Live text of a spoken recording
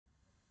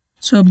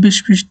24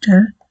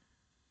 পৃষ্ঠার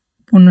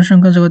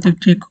পূর্ণসংখ্যা জগতে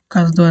একটি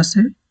কাজ দেওয়া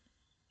আছে।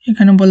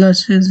 এখানে বলা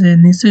আছে যে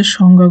নিচের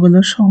সংখ্যাগুলো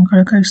সংখ্যা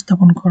রেখায়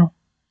স্থাপন করো।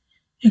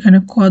 এখানে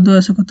ক দেওয়া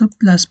আছে কত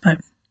 +5।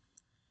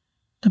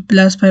 তো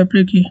 +5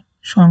 রে কি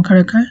সংখ্যা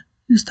রেখায়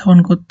স্থাপন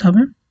করতে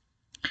হবে।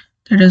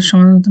 এটা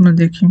সমাধান তোমরা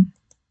দেখি।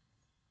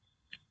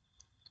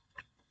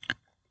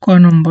 ক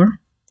নম্বর,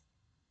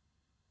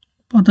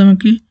 প্রথমে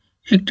কি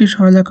একটি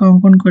সরলরেখা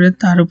অঙ্কন করে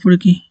তার উপরে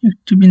কি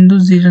একটি বিন্দু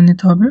 0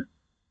 নিতে হবে।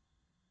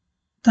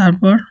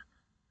 তারপর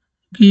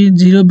কি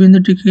 0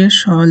 বিন্দুটিকে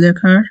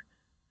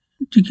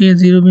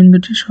 0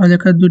 বিন্দুটি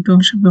সরলরেখার দুটো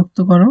অংশে বিভক্ত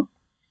করো।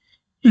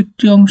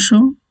 একটি অংশ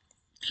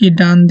কি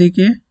ডান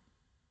দিকে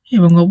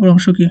এবং অপর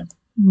অংশ কি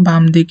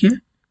বাম দিকে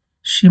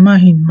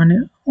সীমাহীন মানে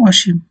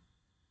অসীম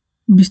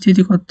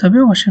বিস্তৃতি করতে হবে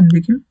অসীম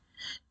দিকে,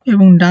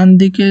 এবং ডান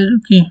দিকের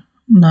কি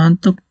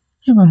ধনাত্মক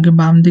এবং কি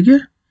বাম দিকে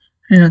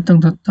ঋণাত্মক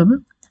ধরতে হবে।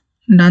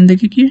 ডান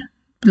দিকে কি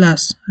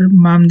প্লাস আর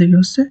বাম দিকে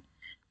হচ্ছে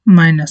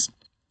মাইনাস।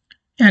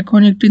 এখন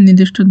একটি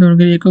নির্দিষ্ট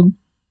দৈর্ঘ্যের একক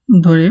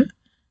ধরে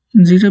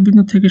 0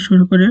 বিন্দু থেকে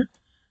শুরু করে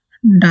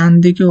ডান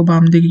দিকে ও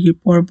বাম দিকে কি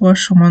পরপর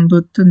সমান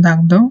দূরত্বে দাগ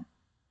দাও।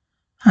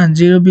 আর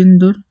 0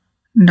 বিন্দুর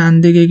ডান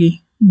দিকে কি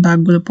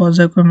দাগগুলো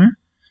পর্যায়ক্রমে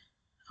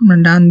আমরা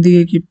ডান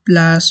দিকে কি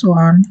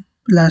 +1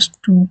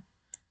 +2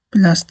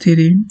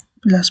 +3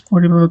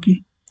 +4 এভাবে কি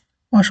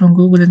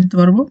অসংখ্যগুলো নিতে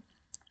পারবো।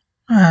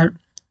 আর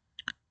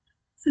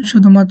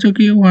শুধুমাত্র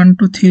কি 1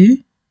 2 3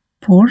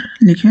 4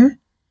 লিখে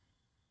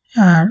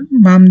আর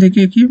বাম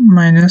দিকে কি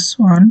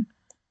 -1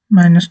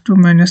 -2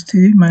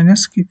 -3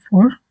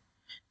 -4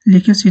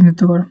 লিখে চিহ্নিত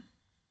করো।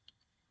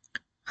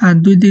 আর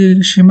দুই দিকে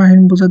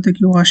সীমাহীন বোঝাতে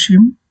কি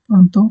অসীম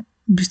পর্যন্ত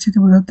বিস্তৃতি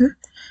বোঝাতে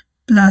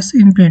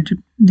 +ইনফিনিটি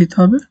দিতে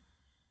হবে।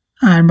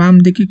 আর বাম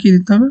দিকে কি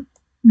দিতে হবে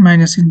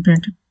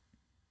 -ইনফিনিটি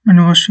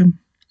মানে অসীম।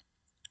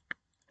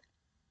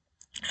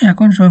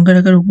 এখন সংখ্যা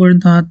রেখার উপরে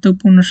ধনাত্মক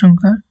পূর্ণ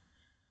সংখ্যা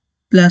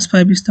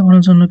 +5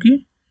 স্থাপনের জন্য কি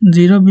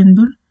 0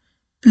 বিন্দুর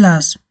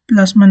প্লাস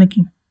মানে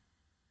কি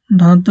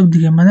ধনাত্মক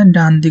দিকে মানে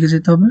ডান দিকে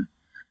যেতে হবে।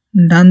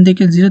 ডান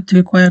দিকে 0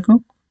 থেকে কয়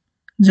একক,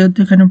 যেহেতু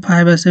এখানে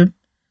 5 আছে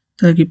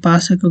তাহলে কি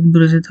 5 একক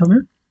দূরে যেতে হবে।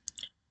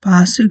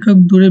 5 একক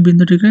দূরে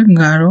বিন্দুটিকে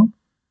গাঢ়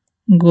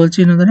গোল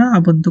চিহ্ন দ্বারা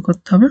আবদ্ধ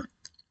করতে হবে।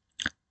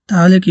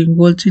 তাহলে কি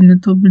গোল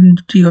চিহ্নিত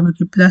বিন্দুটি হবে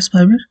কি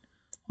 +5 এর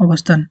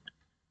অবস্থান।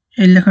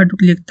 এই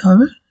লেখাটুকু লিখতে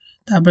হবে,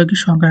 তারপরে কি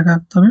সংখ্যা রেখা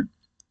আঁকতে হবে।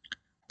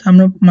 তো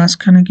আমরা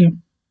মাঝখানে কি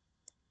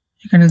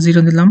এখানে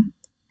 0 দিলাম,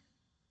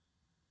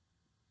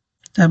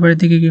 তারপরে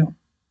এদিকে কি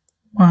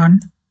 1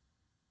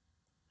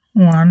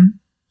 1,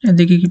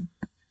 এদিকে কি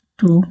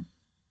 2,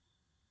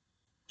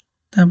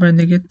 তারপরে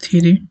এদিকে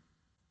 3,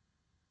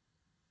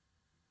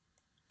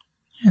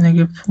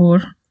 এদিকে 4,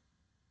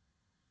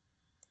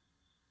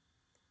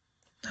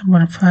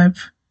 তারপরে 5,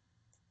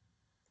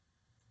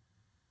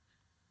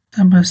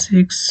 তারপর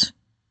 6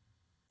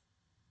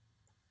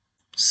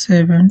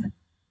 7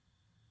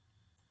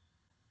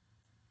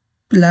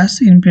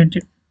 +ইনফিনিটি।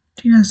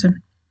 ঠিক আছে,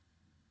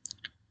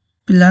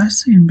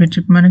 +ইনফিনিটি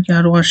মানে কি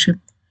আরো অসীম।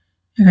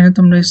 এখানে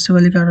তোমরা ইচ্ছে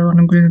করলে আরো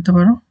অনেকগুলি নিতে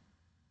পারো,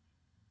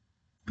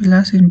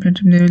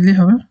 +ইনফিনিটি নিলেই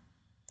হবে।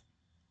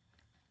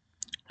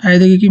 আর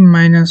এদিকে কি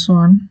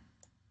 -1,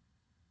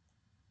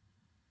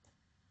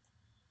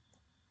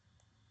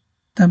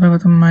 তারপর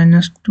কত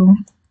 -2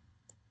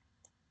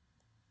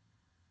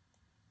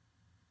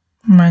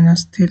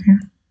 -3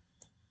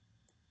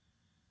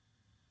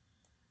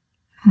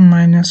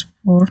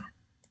 -4,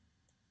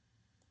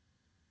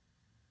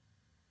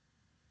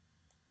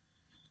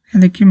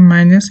 এদিকে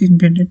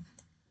 -ইনফিনিটি।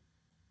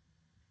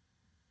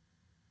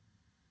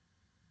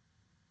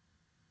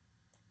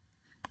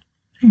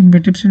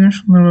 ইনফিনিটিভ চিহ্ন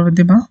সুন্দরভাবে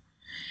দেবা,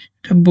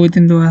 এটা বইতে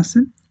দেওয়া আছে।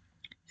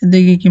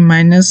 এদিকে কি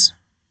মাইনাস,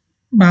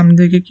 বাম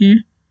দিকে কি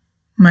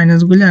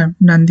মাইনাসগুলো আর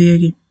ডান দিকে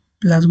কি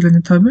প্লাসগুলো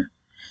নিতে হবে।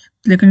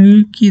 এখানে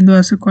কি দেওয়া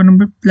আছে ক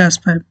নম্বর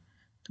 +5,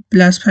 তো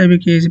 +5 এ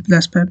কি এই যে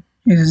 +5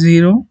 এই যে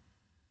 0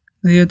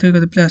 থেকে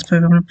কত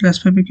 +5, আমরা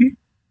 +5 এ কি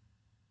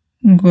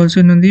গোল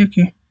চিহ্ন দিয়ে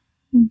কি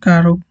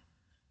গাঢ়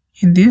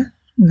দিয়ে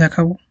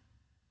দেখাবো।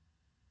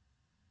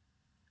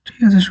 ঠিক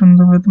আছে,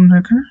 সুন্দরভাবে তোমরা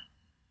এখানে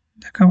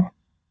দেখাবো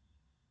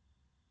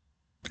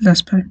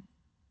 +5।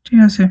 ঠিক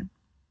আছে,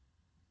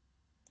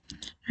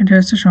 এটা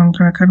হচ্ছে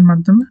সংখ্যা রেখার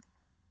মাধ্যমে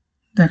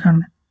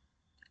দেখানো।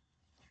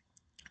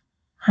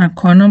 আর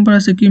খ নম্বর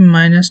আছে কি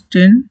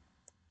 -10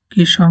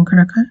 কি সংখ্যা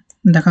রেখায়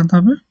দেখাতে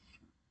হবে।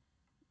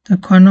 তো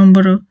খ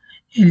নম্বর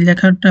এই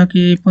লেখাটা কি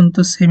এই পর্যন্ত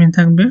সেমই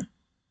থাকবে।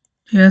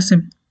 ঠিক আছে,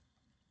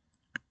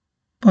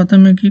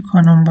 প্রথমে কি খ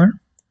নম্বর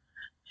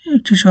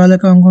একটি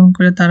সরলরেখা অঙ্কন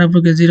করে তার উপর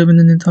 0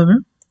 বিন্দু নিতে হবে।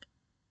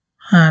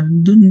 আর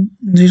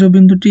 0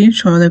 বিন্দুটি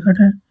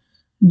সরলরেখাটার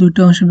দুটো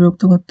অংশে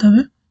বিভক্ত করতে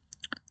হবে।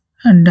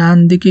 আর ডান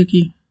দিকে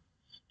কি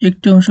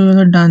একটি অংশ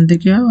হলো ডান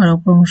দিকে আর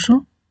অপর অংশ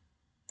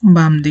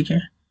বাম দিকে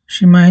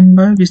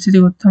সীমাহীনভাবে বিস্তৃতি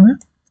করতে হবে।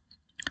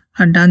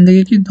 আর ডান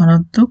দিকে কি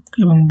ধনাত্মক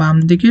এবং বাম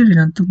দিকে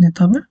ঋণাত্মক নিতে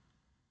হবে।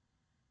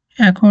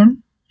 এখন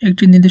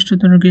একটি নির্দিষ্ট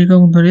দৈর্ঘ্যের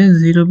একক ধরে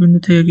 0 বিন্দু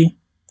থেকে কি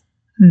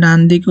ডান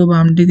দিকে ও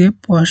বাম দিকে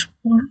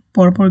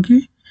পরপর কি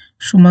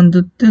সমান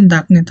দূরত্বে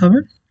দাগ নিতে হবে।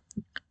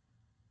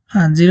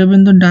 আর 0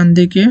 বিন্দুর ডান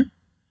দিকে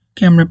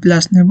কে আমরা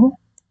প্লাস নেব,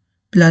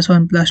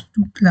 +1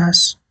 +2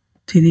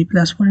 +3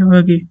 +4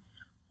 এভাবে কি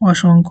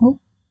অসংখ্য।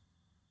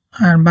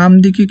 আর বাম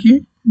দিকে কি,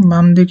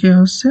 বাম দিকে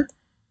হচ্ছে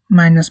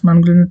মাইনাস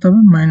মানগুলো নিতে হবে,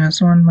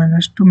 -1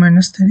 -2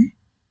 -3।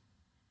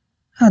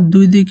 আর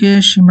দুই দিকে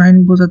সীমাহীন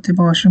বোঝাতে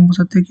বা অসীম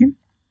বোঝাতে কি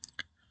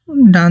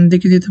ডান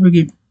দিকে দিতে হবে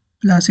কি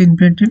প্লাস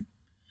ইনফিনিটিভ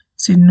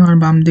চিহ্ন, আর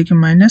বাম দিকে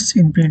মাইনাস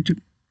ইনফিনিটিভ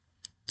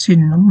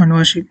চিহ্ন মানে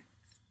অসীম।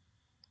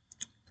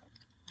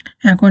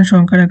 এখন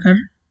সংখ্যার আকার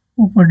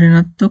উপর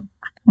ঋণাত্মক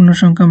পূর্ণ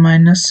সংখ্যা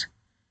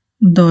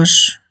 -10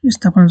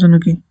 স্থাপনের জন্য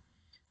কি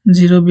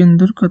 0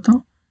 বিন্দুর কত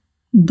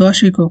 10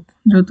 একক,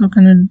 যেহেতু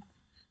এখানে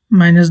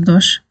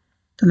 -10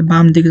 তাহলে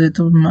বাম দিকে যেতে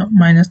হবে,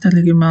 মাইনাস তাহলে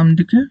কি বাম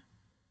দিকে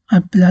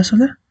আর প্লাস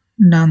হলে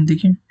ডান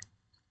দিকে।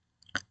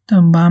 তো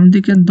বাম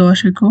দিকে 10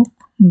 একক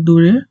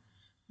দূরে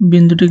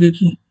বিন্দুটিকে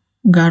কি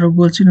গাঢ়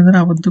গোল চিহ্ন দ্বারা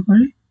আবদ্ধ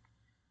করি,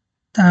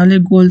 তাহলে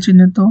গোল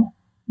চিহ্নিত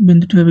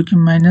বিন্দুটি হবে কি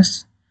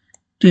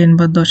 -10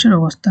 বা 10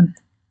 অবস্থান।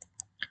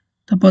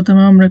 তো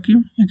প্রথমে আমরা কি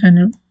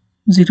এখানে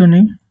 0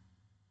 নেই,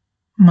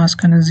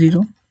 মাঝখানে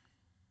 0,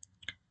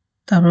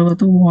 তারপর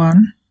কত 1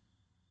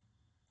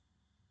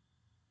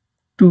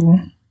 2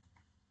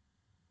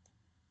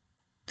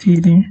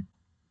 3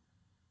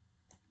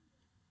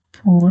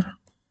 4,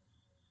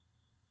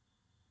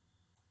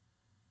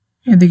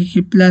 এদিকে কি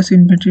প্লাস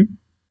ইনফিনিটিভ,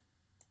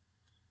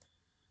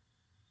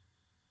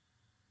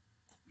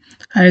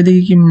 আর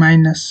এদিকে কি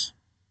মাইনাস,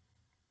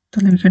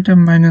 তাহলে এখানটা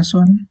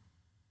 -1,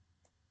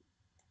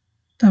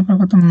 তারপর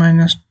কত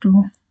 -2,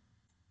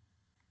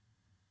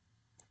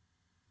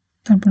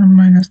 তারপর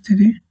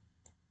 -3।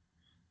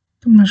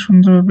 তোমরা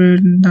সুন্দরভাবে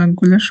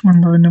দাগগুলো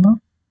সমানভাবে নেবা।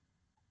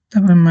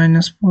 তারপর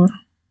 -4,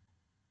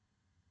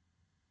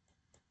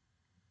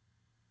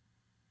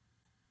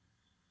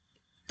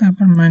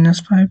 তারপর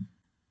 -5,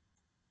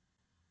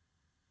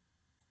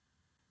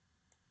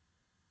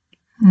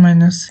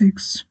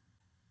 -6,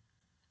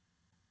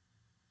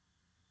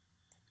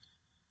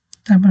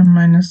 তারপর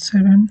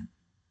 -7,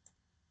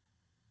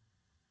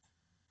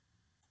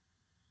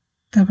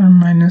 তারপর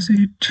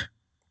 -8,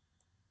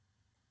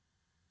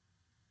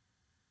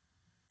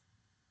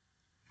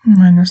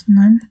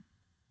 -9,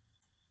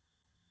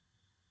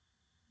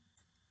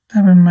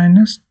 তারপর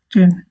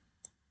 -10।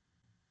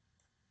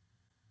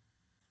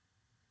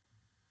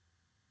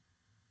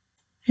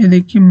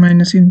 এদিকে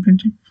মাইনাস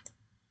ইনফিনিটিভ,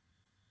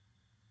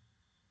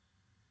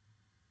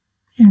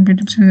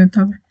 ইনফিনিটিভ চিহ্ন দিতে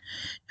হবে।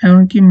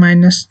 এমনকি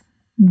 -10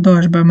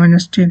 বা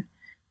 -10,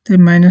 তাই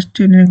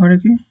 -10 এর ঘরে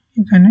কি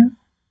এখানে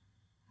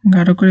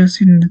গাঢ় করে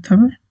চিহ্ন দিতে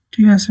হবে,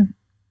 ঠিক আছে।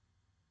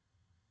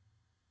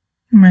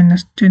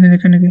 -10 এর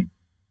এখানে কি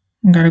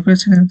গাঢ় করে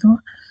চিহ্ন দিতে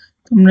হবে।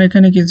 তোমরা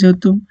এখানে কি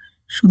যেহেতু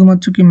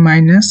শুধুমাত্র কি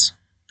মাইনাস,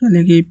 তাহলে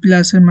কি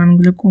প্লাসের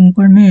মানগুলো কম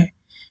করে নিয়ে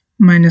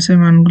মাইনাসের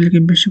মানগুলিকে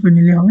বেশি করে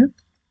নিলে হবে।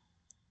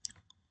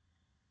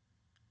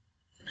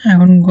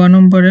 এখন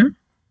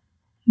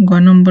গ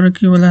নম্বরে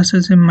কি বলা আছে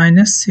যে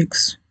 -6,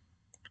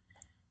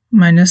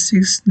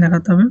 -6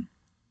 দেখাতে হবে।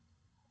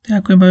 তো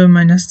একইভাবে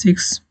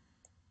 -6,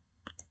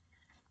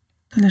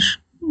 তাহলে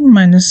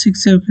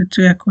 -6 এর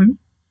ক্ষেত্রে একই,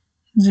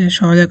 যে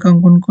সরলরেখা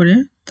অঙ্কন করে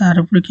তার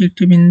উপরে কি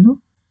একটি বিন্দু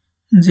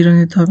 0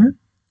 নিতে হবে,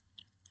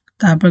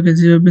 তারপর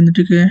 0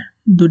 বিন্দুটিকে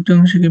দুটি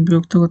অংশকে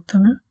বিভক্ত করতে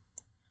হবে,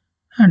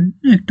 আর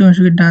একটি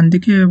অংশকে ডান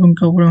দিকে এবং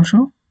অপর অংশ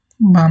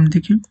বাম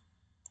দিকে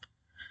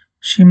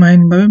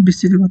সীমাহীনভাবে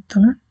বিস্তৃত করতে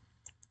হবে।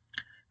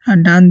 আর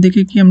ডান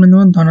দিকে কি আমরা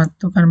নেব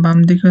ধনাত্মক, আর বাম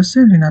দিকে হচ্ছে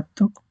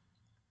ঋণাত্মক।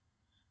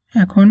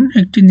 এখন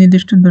একটি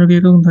নির্দিষ্ট দৈর্ঘ্য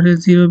একক ধরে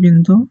 0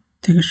 বিন্দু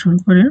থেকে শুরু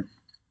করে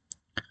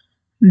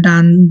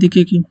ডান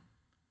দিকে কি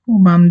ও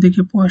বাম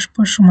দিকে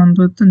পরস্পর সমান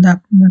দূরত্বে দাগ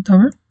নিতে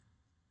হবে।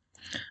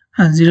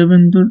 আর 0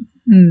 বিন্দুর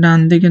ডান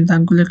দিকে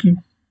দাগগুলো কি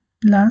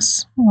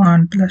 +1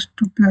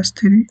 +2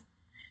 +3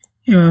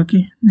 এভাবে কি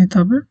নিতে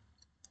হবে।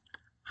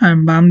 আর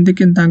বাম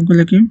দিকের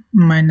দাগগুলো কি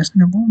মাইনাস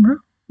নেব আমরা,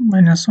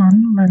 -1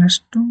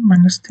 -2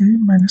 -3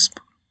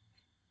 -4।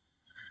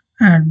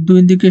 আর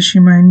দুই দিকে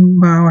সীমাহীন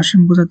বা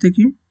অসীম বোঝাতে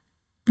কি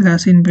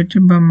প্লাস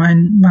ইনফিনিটিভ বা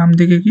বাম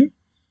দিকে কি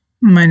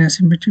মাইনাস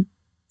ইনফিনিটিভ।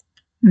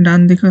 ডান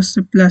দিকে হচ্ছে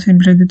প্লাস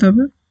ইনফিনিটিভ দিতে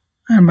হবে,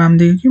 আর বাম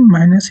দিকে কি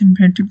মাইনাস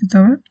ইনফিনিটিভ দিতে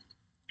হবে।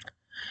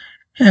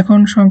 এখন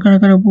সংখ্যার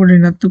আকার উপর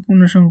ঋণাত্মক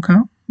পূর্ণ সংখ্যা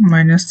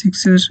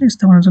 -6 এর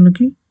স্থাপনের জন্য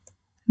কি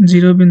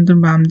 0 বিন্দুর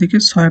বাম দিকে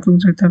 6 একক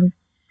যেতে হবে,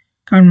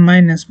 কারণ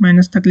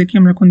মাইনাস থাকলে কি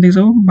আমরা কোন দিকে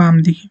যাবো বাম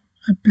দিকে,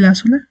 আর প্লাস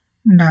হলে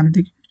ডান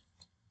দিকে।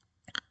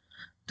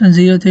 তো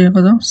 0 থেকে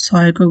কত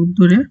 6 একক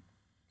দূরে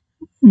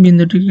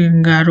বিন্দুটিকে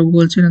গাঢ়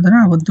গোল চিহ্ন দ্বারা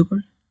আবদ্ধ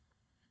করি।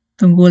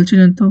 তো গোল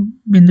চিহ্নিত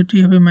বিন্দুটি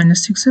হবে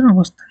 -6 এর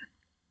অবস্থান।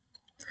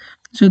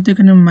 যেহেতু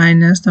এখানে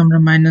মাইনাস, তো আমরা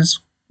মাইনাস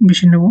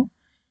বেশি নেব,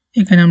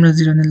 এখানে আমরা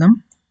 0 নিলাম।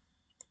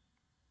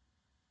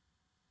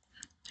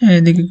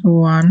 এদিকে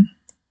 1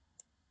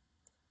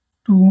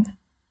 2,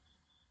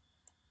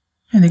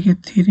 এদিকে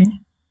 3,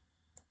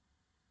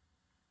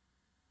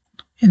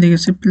 এদিকে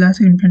হচ্ছে প্লাস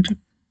ইনফিনিটিভ,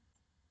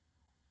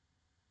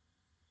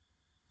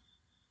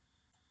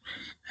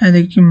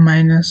 এদিকে কি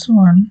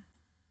 -1,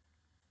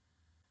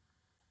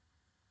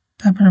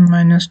 তারপরে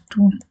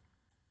 -2,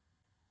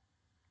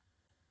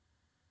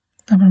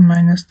 তারপর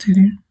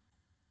 -3,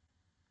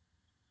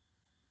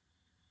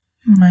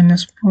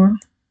 -4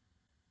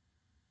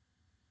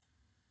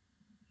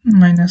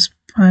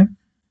 -5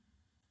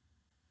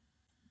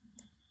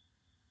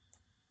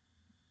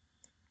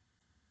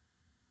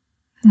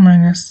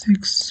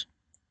 -6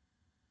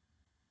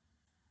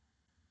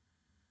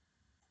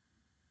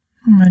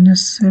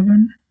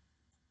 -7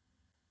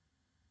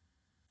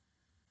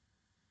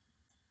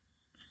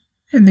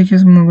 এদিকে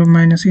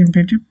মাইনাস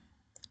ইনফিনিটি।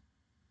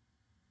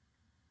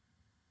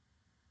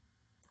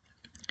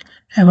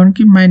 এখন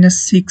কি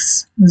 -6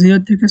 0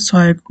 থেকে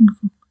 6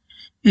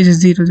 এই যে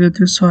 0 0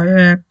 থেকে 6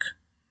 1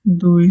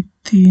 2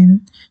 3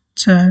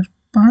 4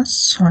 5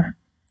 6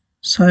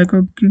 6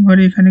 কি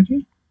করে এখানে কি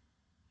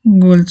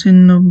গোল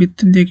চিহ্ন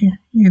বৃত্তের দিকে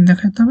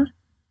দেখাতে হবে।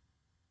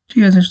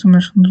 ঠিক আছে,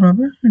 তোমরা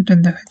সুন্দরভাবে এটা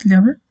দেখাইতে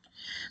হবে।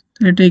 তো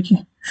এটাই কি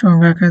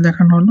সংখ্যা আকারে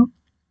দেখানো হলো।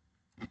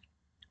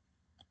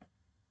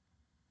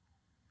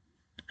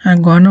 হ্যাঁ,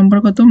 ঘ নম্বর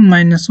কত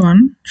 -1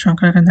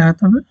 সংখ্যা আকারে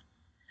দেখাতে হবে।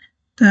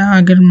 তা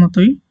আগের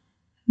মতোই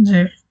যে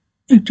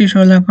একটি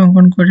সরলরেখা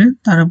অঙ্কন করে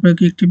তার উপরে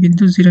কি একটি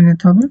বিন্দু 0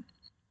 নিতে হবে,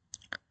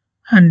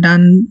 আর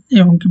ডান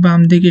এবং কি বাম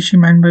দিকে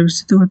সীমাহীনভাবে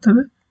বিস্তৃত করতে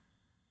হবে।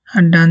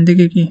 আর ডান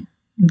দিকে কি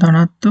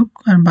ধনাত্মক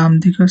আর বাম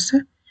দিকে হচ্ছে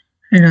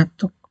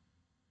ঋণাত্মক।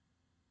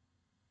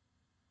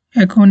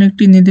 এখন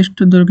একটি নির্দিষ্ট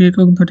দৈর্ঘ্য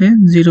একক ধরে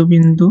 0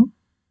 বিন্দু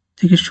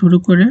থেকে শুরু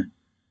করে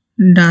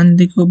ডান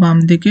দিকে ও বাম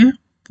দিকে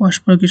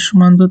পরস্পরকে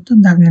সমান দূরত্বে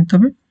দাগ নিতে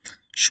হবে,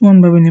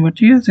 সমানভাবে নিবা।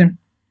 ঠিক আছে,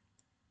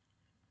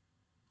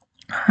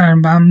 আর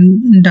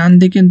ডান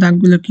দিকের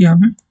দাগগুলো কি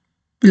হবে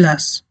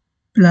 +1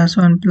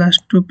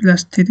 +2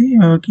 +3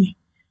 এভাবে কি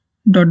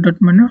ডট ডট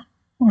মানে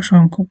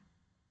অসংখ্য।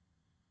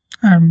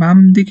 আর বাম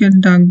দিকের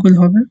দাগগুলো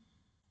হবে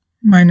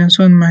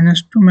 -1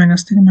 -2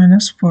 -3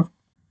 -4।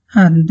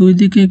 আর দুই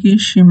দিকে কি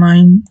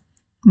সীমাহীন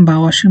বা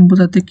অসীম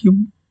বোঝাতে কি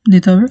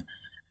দিতে হবে,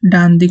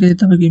 ডান দিকে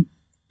দিতে হবে কি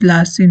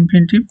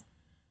 +∞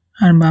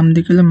 আর বাম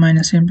দিকে হলো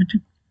 -∞।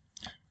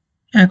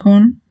 এখন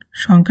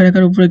সংখ্যা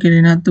রেখার উপরে কি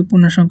ঋণাত্মক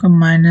পূর্ণ সংখ্যা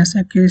 -1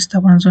 এর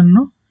স্থাপনের জন্য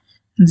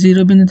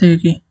 0 বিন্দু থেকে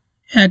কি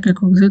 1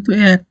 একক, যেহেতু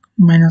 1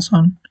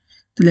 -1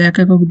 তাহলে 1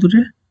 একক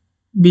দূরে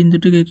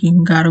বিন্দুটিকে কি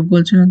গাঢ়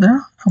গোল চিহ্ন দ্বারা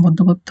আবদ্ধ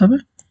করতে হবে।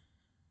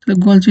 তাহলে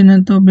গোল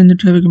চিহ্নিত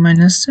বিন্দুটি হবে কি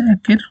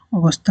 -1 এর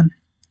অবস্থান।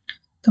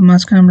 তো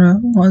মাঝখানে আমরা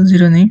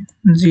 0 নেই,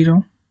 0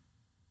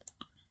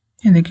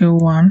 এদিকে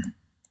 1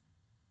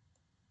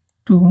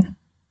 2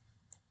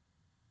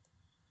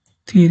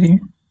 3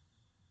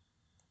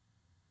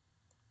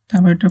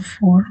 তারপর এটা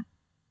 4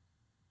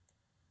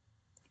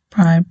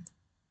 5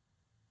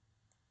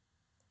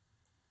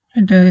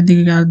 এটা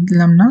এদিকে আর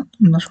দিলাম না,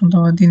 তোমরা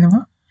সুন্দরভাবে দিয়ে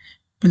নেবা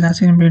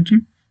 +∞।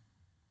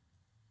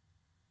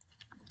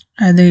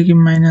 আর এদিকে কি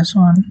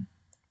 -1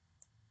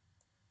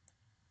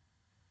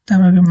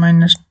 তারপর কি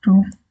 -2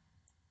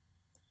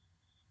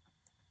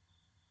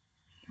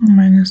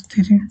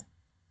 -3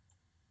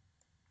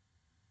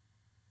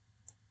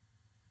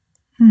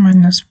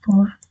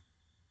 -4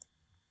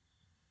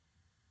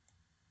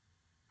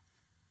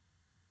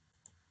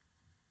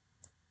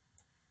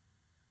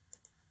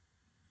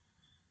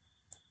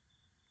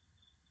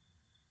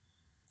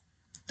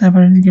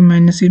 তারপর এদিকে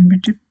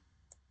 -∞।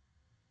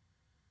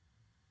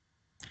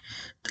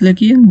 তাহলে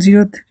কি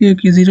 0 থেকে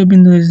কি 0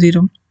 বিন্দু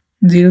 0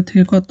 0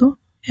 থেকে কত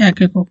 1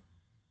 একক,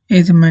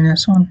 এই যে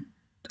 -1,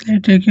 তাহলে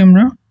এটাকে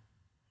আমরা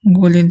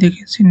গোলে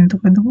দেখে চিহ্নিত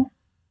করে দেবো।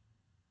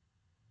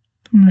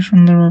 তোমরা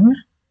সুন্দরভাবে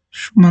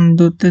সমান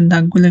দূরত্বের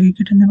দাগগুলোকে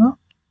কেটে নেবা।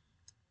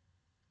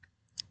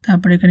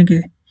 তারপর এখানে কি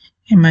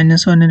এই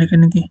 -1 এর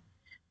এখানে কি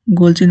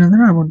গোল চিহ্ন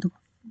দ্বারা আবদ্ধ।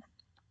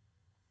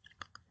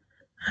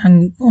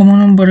 ওম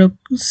নম্বরে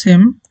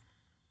সেম,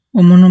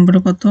 ওম নম্বরে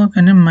কত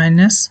এখানে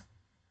 -6,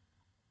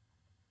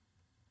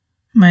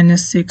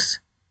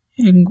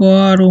 এই গ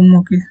আর ওম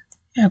কি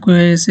একই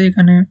হয়ে গেছে,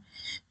 এখানে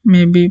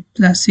মেবি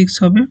 +6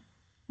 হবে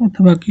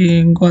অথবা কি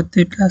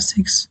গতে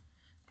 +6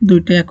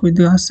 দুইটা একই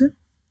দেওয়া আছে।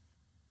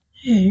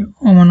 এই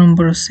ওম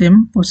নম্বর সেম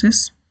প্রসেস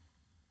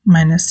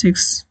 -6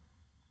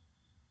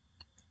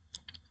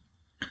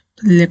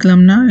 লিখলাম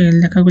না, এই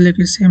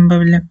লেখাগুলোকে সেম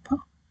ভাবে লিখবা,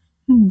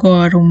 গ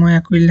আর ওম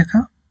একই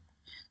লেখা।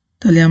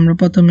 তাহলে আমরা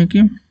প্রথমে কি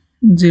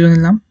 0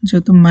 নিলাম,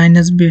 যেহেতু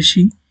মাইনাস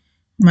বেশি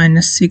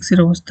 -6 এর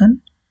অবস্থান,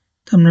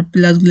 তো আমরা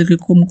প্লাসগুলোকে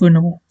কম করে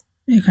নেব।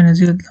 এখানে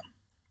 0 দিলাম,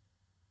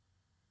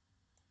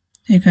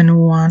 এখানে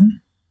 1,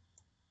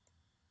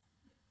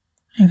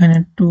 এখানে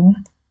 2,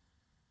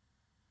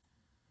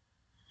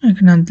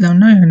 এখানে দিলাম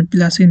না, এখানে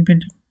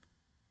 +∞।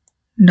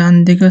 ডান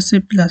দিকে হচ্ছে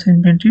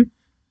 +∞,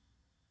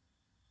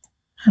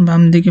 আর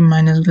বাম দিকে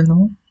মাইনাসগুলো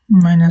নেব,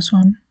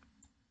 -1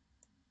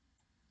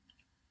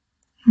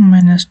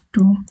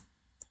 -2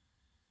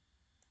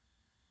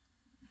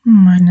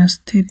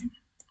 -3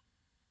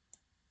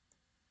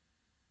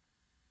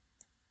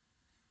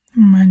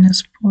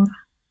 -4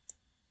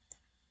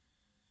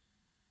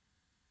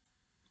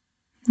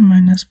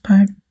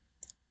 -5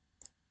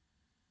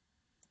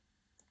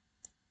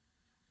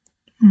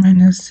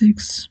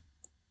 -6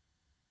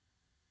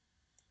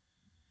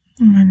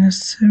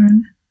 -7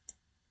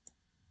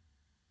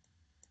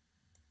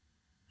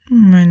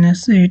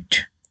 -8।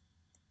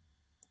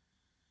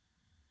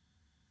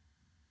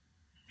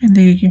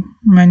 এদিকে কি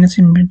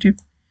 -∞,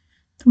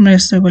 তোমরা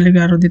ইচ্ছা করলে কি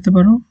আরো দিতে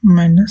পারো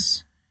মাইনাস,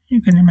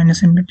 এখানে মাইনাস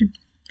ইনভার্টেড।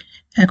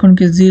 এখন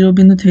কি 0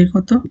 বিন্দু থেকে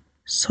কত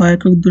 6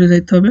 একক দূরে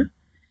যাইতে হবে।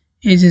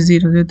 এই যে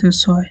 0 যেহেতু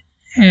 6,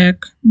 1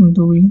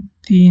 2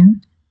 3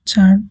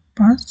 4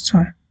 5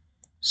 6,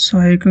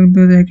 6 একক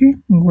দূরে দেখি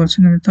গোল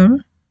চিহ্ন দিতে হবে।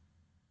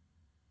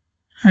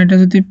 আর এটা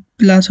যদি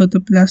প্লাস হতো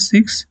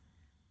 +6,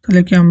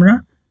 তাহলে কি আমরা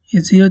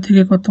এই 0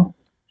 থেকে কত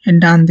এই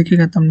ডান দিকে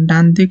গেতাম,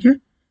 ডান দিকে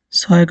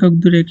 6 একক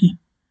দূরে কি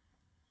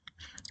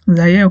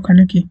যাইয়ে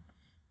ওখানে কি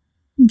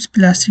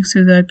 +6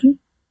 এ যায় কি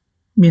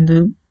বিন্দু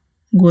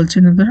গোল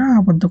চিহ্ন দ্বারা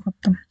আবদ্ধ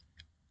করতাম।